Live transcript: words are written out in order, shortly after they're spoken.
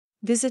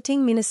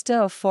Visiting Minister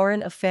of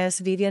Foreign Affairs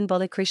Vivian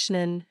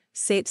Balakrishnan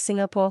said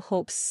Singapore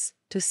hopes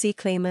to see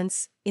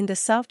claimants in the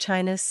South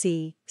China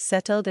Sea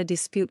settle the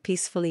dispute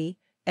peacefully,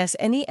 as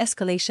any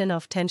escalation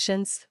of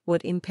tensions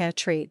would impair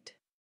trade.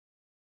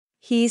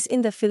 He is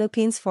in the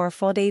Philippines for a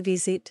 4-day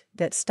visit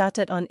that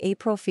started on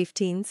April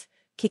 15,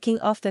 kicking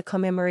off the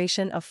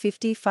commemoration of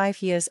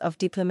 55 years of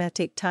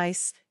diplomatic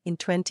ties in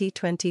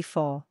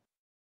 2024.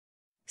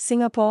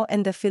 Singapore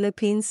and the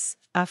Philippines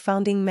are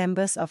founding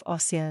members of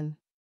ASEAN.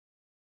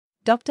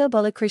 Dr.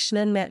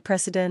 Balakrishnan met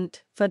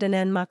President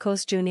Ferdinand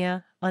Marcos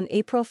Jr. on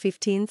April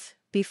 15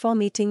 before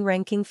meeting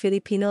ranking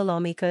Filipino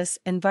lawmakers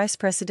and Vice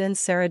President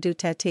Sara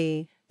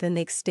Duterte the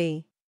next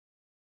day.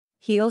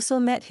 He also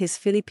met his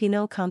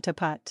Filipino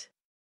counterpart,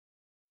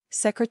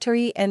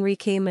 Secretary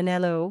Enrique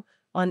Manalo,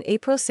 on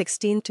April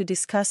 16 to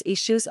discuss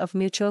issues of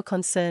mutual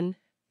concern,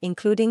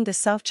 including the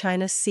South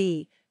China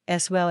Sea,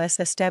 as well as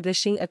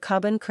establishing a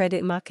carbon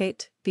credit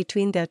market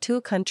between their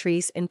two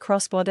countries and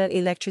cross-border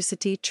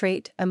electricity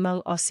trade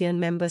among ASEAN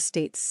member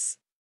states.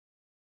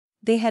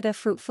 They had a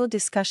fruitful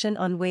discussion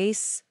on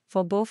ways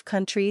for both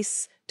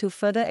countries to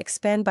further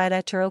expand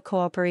bilateral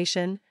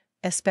cooperation,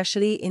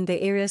 especially in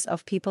the areas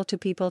of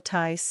people-to-people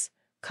ties,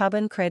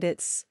 carbon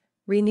credits,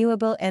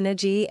 renewable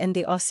energy and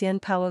the ASEAN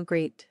power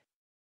grid.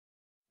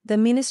 The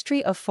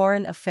Ministry of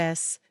Foreign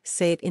Affairs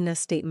said in a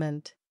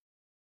statement.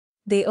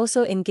 They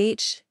also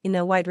engaged in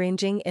a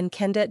wide-ranging and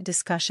candid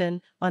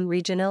discussion on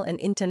regional and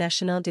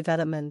international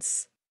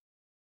developments.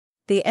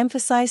 They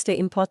emphasized the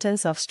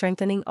importance of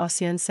strengthening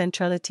ASEAN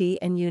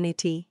centrality and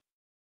unity,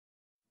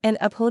 and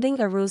upholding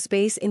a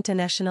rules-based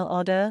international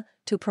order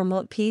to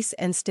promote peace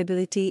and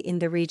stability in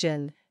the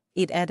region,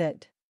 it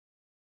added.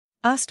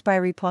 Asked by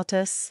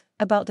reporters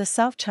about the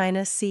South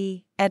China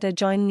Sea at a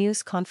joint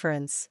news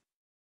conference,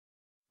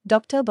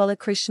 Dr.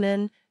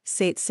 Balakrishnan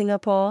said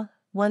Singapore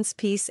wants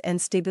peace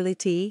and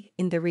stability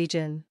in the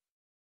region.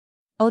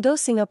 Although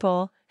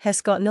Singapore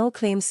has got no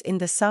claims in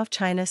the South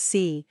China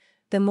Sea,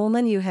 the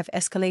moment you have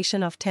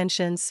escalation of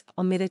tensions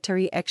or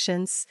military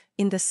actions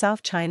in the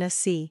South China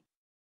Sea,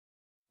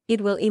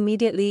 it will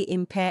immediately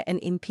impair and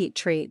impede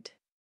trade.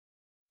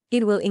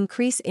 It will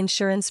increase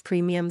insurance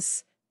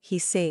premiums, he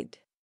said.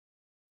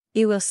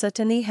 It will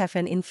certainly have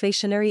an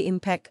inflationary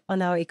impact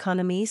on our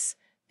economies,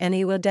 and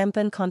it will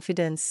dampen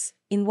confidence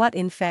in what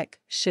in fact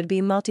should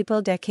be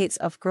multiple decades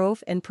of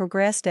growth and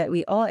progress that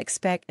we all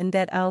expect and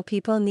that our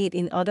people need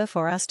in order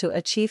for us to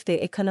achieve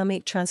the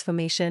economic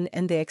transformation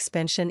and the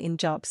expansion in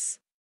jobs.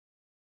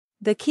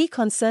 The key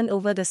concern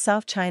over the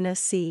South China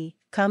Sea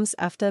comes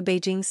after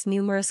Beijing's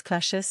numerous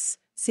clashes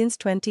since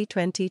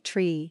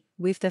 2023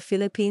 with the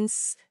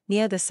Philippines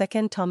near the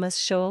Second Thomas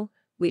Shoal,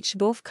 which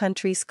both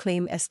countries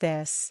claim as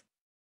theirs.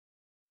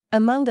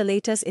 Among the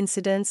latest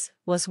incidents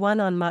was one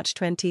on March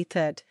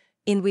 23,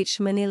 in which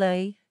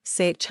Manila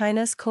said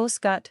China's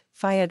Coast Guard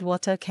fired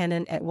water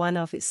cannon at one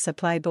of its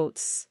supply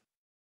boats.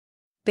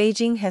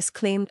 Beijing has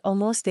claimed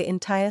almost the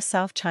entire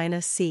South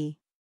China Sea,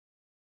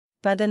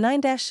 but the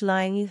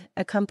 9-line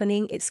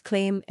accompanying its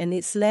claim and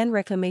its land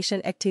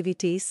reclamation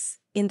activities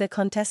in the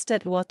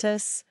contested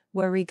waters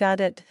were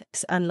regarded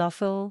as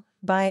unlawful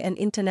by an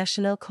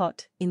international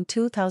court in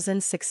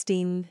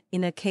 2016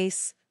 in a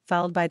case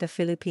filed by the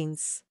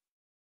Philippines.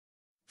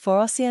 For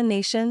ASEAN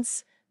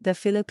nations, the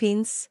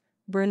Philippines,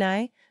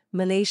 Brunei,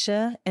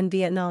 Malaysia and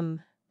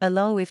Vietnam,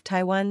 along with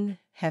Taiwan,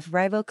 have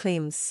rival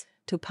claims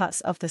to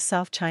parts of the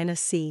South China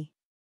Sea.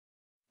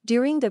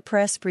 During the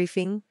press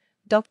briefing,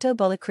 Dr.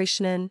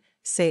 Balakrishnan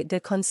said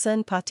the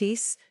concerned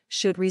parties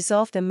should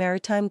resolve the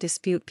maritime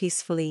dispute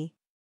peacefully,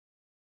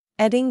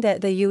 adding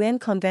that the UN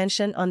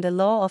Convention on the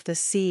Law of the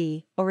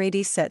Sea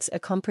already sets a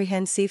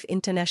comprehensive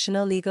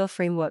international legal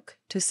framework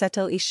to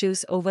settle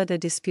issues over the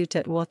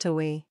disputed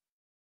waterway.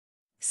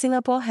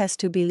 Singapore has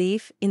to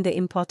believe in the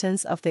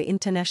importance of the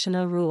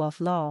international rule of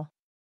law.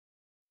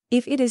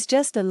 If it is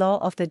just the law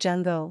of the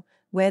jungle,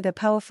 where the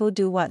powerful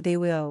do what they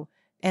will,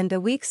 and the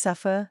weak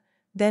suffer,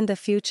 then the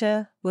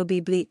future will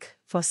be bleak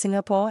for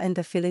Singapore and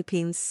the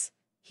Philippines,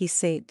 he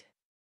said.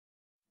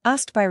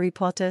 Asked by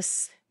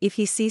reporters if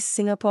he sees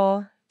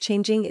Singapore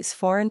changing its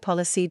foreign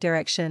policy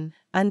direction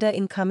under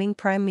incoming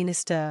Prime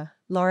Minister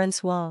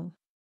Lawrence Wong,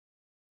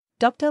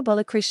 Dr.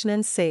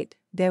 Balakrishnan said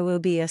there will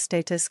be a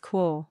status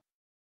quo.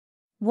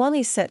 Wong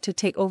is set to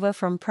take over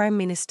from Prime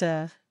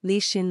Minister Lee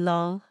Hsien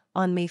Loong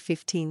on May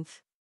 15.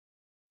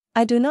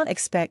 I do not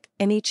expect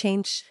any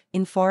change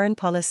in foreign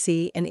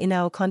policy and in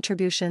our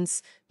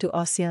contributions to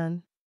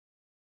ASEAN,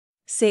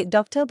 said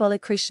Dr.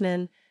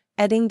 Balakrishnan,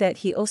 adding that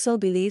he also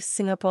believes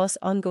Singapore's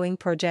ongoing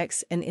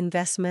projects and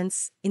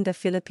investments in the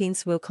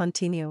Philippines will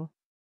continue.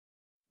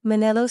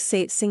 Manalo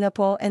said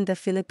Singapore and the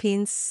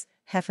Philippines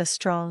have a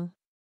strong,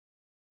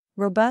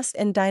 robust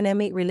and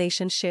dynamic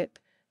relationship,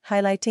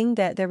 highlighting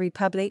that the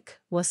Republic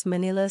was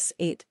Manila's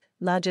 8th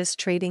largest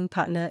trading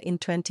partner in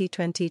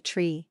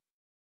 2023.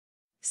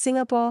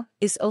 Singapore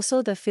is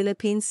also the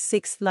Philippines'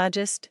 6th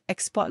largest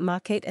export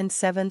market and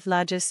 7th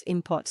largest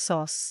import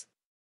source.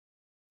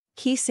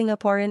 Key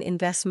Singaporean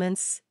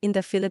investments in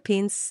the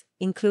Philippines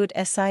include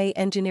SI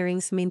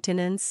Engineering's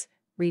maintenance,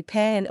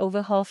 repair and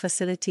overhaul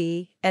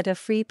facility at a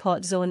free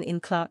port zone in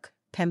Clark,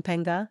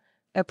 Pampanga,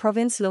 a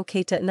province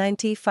located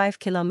 95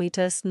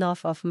 kilometers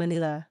north of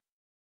Manila.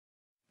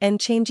 And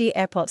Changi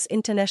Airport's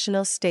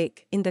international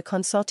stake in the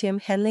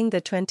consortium handling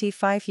the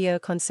 25-year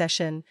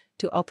concession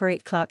to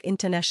operate Clark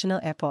International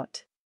Airport.